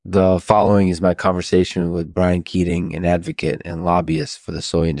The following is my conversation with Brian Keating, an advocate and lobbyist for the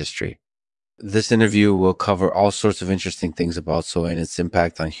soy industry. This interview will cover all sorts of interesting things about soy and its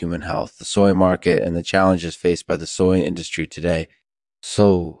impact on human health, the soy market, and the challenges faced by the soy industry today.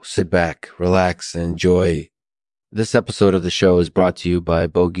 So sit back, relax, and enjoy. This episode of the show is brought to you by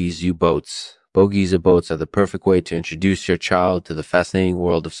Bogies U-Boats. Bogies U-Boats are the perfect way to introduce your child to the fascinating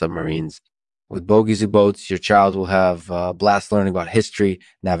world of submarines. With Bogies U-Boats, your child will have a blast learning about history,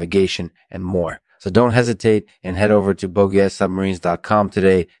 navigation, and more. So don't hesitate and head over to bogiessubmarines.com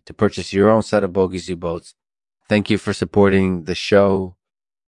today to purchase your own set of Bogies U-Boats. Thank you for supporting the show.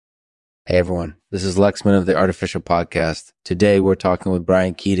 Hey everyone, this is Lexman of the Artificial Podcast. Today we're talking with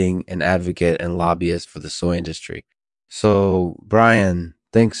Brian Keating, an advocate and lobbyist for the soy industry. So Brian,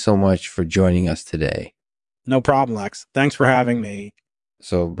 thanks so much for joining us today. No problem, Lex. Thanks for having me.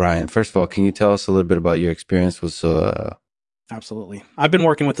 So Brian, first of all, can you tell us a little bit about your experience with soy? Absolutely. I've been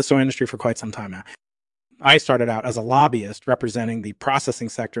working with the soy industry for quite some time now. I started out as a lobbyist representing the processing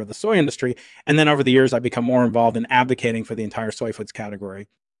sector of the soy industry, and then over the years I've become more involved in advocating for the entire soy foods category.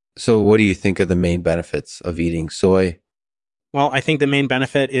 So what do you think are the main benefits of eating soy? Well, I think the main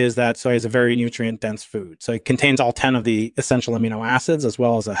benefit is that soy is a very nutrient-dense food. So it contains all 10 of the essential amino acids, as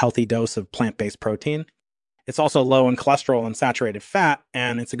well as a healthy dose of plant-based protein. It's also low in cholesterol and saturated fat,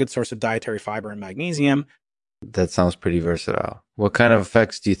 and it's a good source of dietary fiber and magnesium. That sounds pretty versatile. What kind of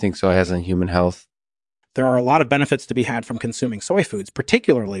effects do you think soy has on human health? There are a lot of benefits to be had from consuming soy foods,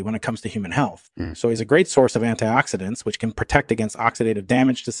 particularly when it comes to human health. Soy is a great source of antioxidants, which can protect against oxidative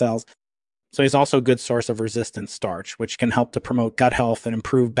damage to cells. Soy is also a good source of resistant starch, which can help to promote gut health and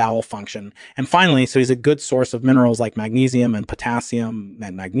improve bowel function. And finally, soy is a good source of minerals like magnesium and potassium,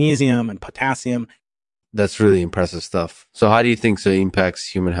 That's really impressive stuff. So how do you think soy impacts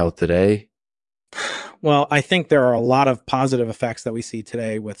human health today? Well, I think there are a lot of positive effects that we see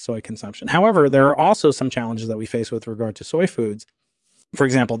today with soy consumption. However, there are also some challenges that we face with regard to soy foods. For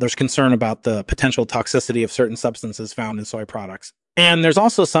example, there's concern about the potential toxicity of certain substances found in soy products. And there's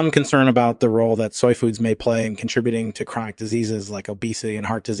also some concern about the role that soy foods may play in contributing to chronic diseases like obesity and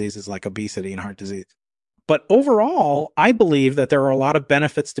heart diseases like obesity and heart disease. But overall, I believe that there are a lot of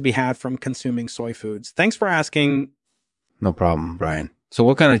benefits to be had from consuming soy foods. Thanks for asking. No problem, Brian. So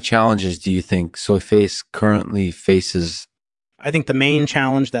what kind of challenges do you think soy currently faces? I think the main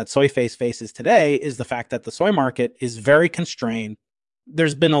challenge that soy faces today is the fact that the soy market is very constrained.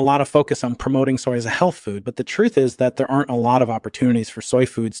 There's been a lot of focus on promoting soy as a health food, but the truth is that there aren't a lot of opportunities for soy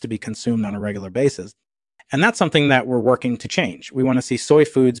foods to be consumed on a regular basis. And that's something that we're working to change. We want to see soy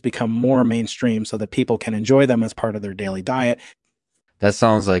foods become more mainstream so that people can enjoy them as part of their daily diet. That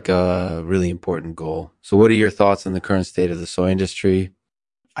sounds like a really important goal. So what are your thoughts on the current state of the soy industry?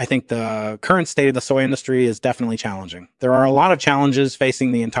 I think the current state of the soy industry is definitely challenging. There are a lot of challenges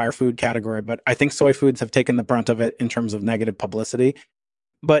facing the entire food category, but I think soy foods have taken the brunt of it in terms of negative publicity.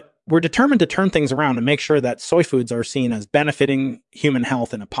 But we're determined to turn things around and make sure that soy foods are seen as benefiting human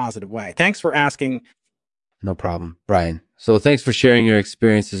health in a positive way. Thanks for asking. No problem, Brian. So thanks for sharing your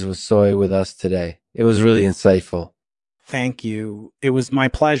experiences with soy with us today. It was really insightful. Thank you. It was my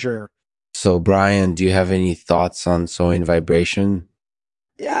pleasure. So Brian, do you have any thoughts on soy and vibration?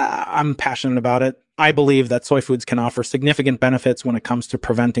 Yeah, I'm passionate about it. I believe that soy foods can offer significant benefits when it comes to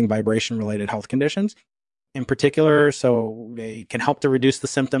preventing vibration-related health conditions. In particular, so they can help to reduce the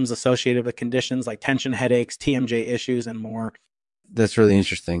symptoms associated with conditions like tension headaches, TMJ issues, and more. That's really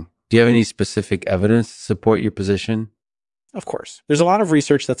interesting. Do you have any specific evidence to support your position? Of course. There's a lot of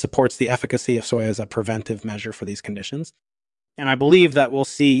research that supports the efficacy of soy as a preventive measure for these conditions. And I believe that we'll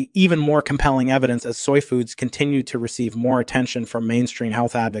see even more compelling evidence as soy foods continue to receive more attention from mainstream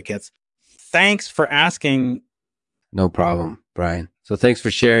health advocates. Thanks for asking. No problem, Brian. So thanks for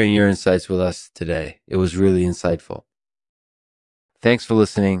sharing your insights with us today. It was really insightful. Thanks for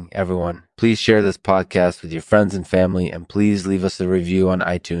listening, everyone. Please share this podcast with your friends and family, and please leave us a review on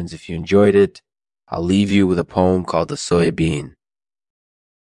iTunes if you enjoyed it. I'll leave you with a poem called The Soybean.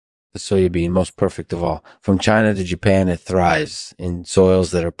 The soybean, most perfect of all. From China to Japan, it thrives in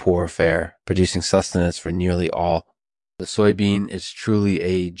soils that are poor fare, producing sustenance for nearly all. The soybean is truly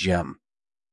a gem.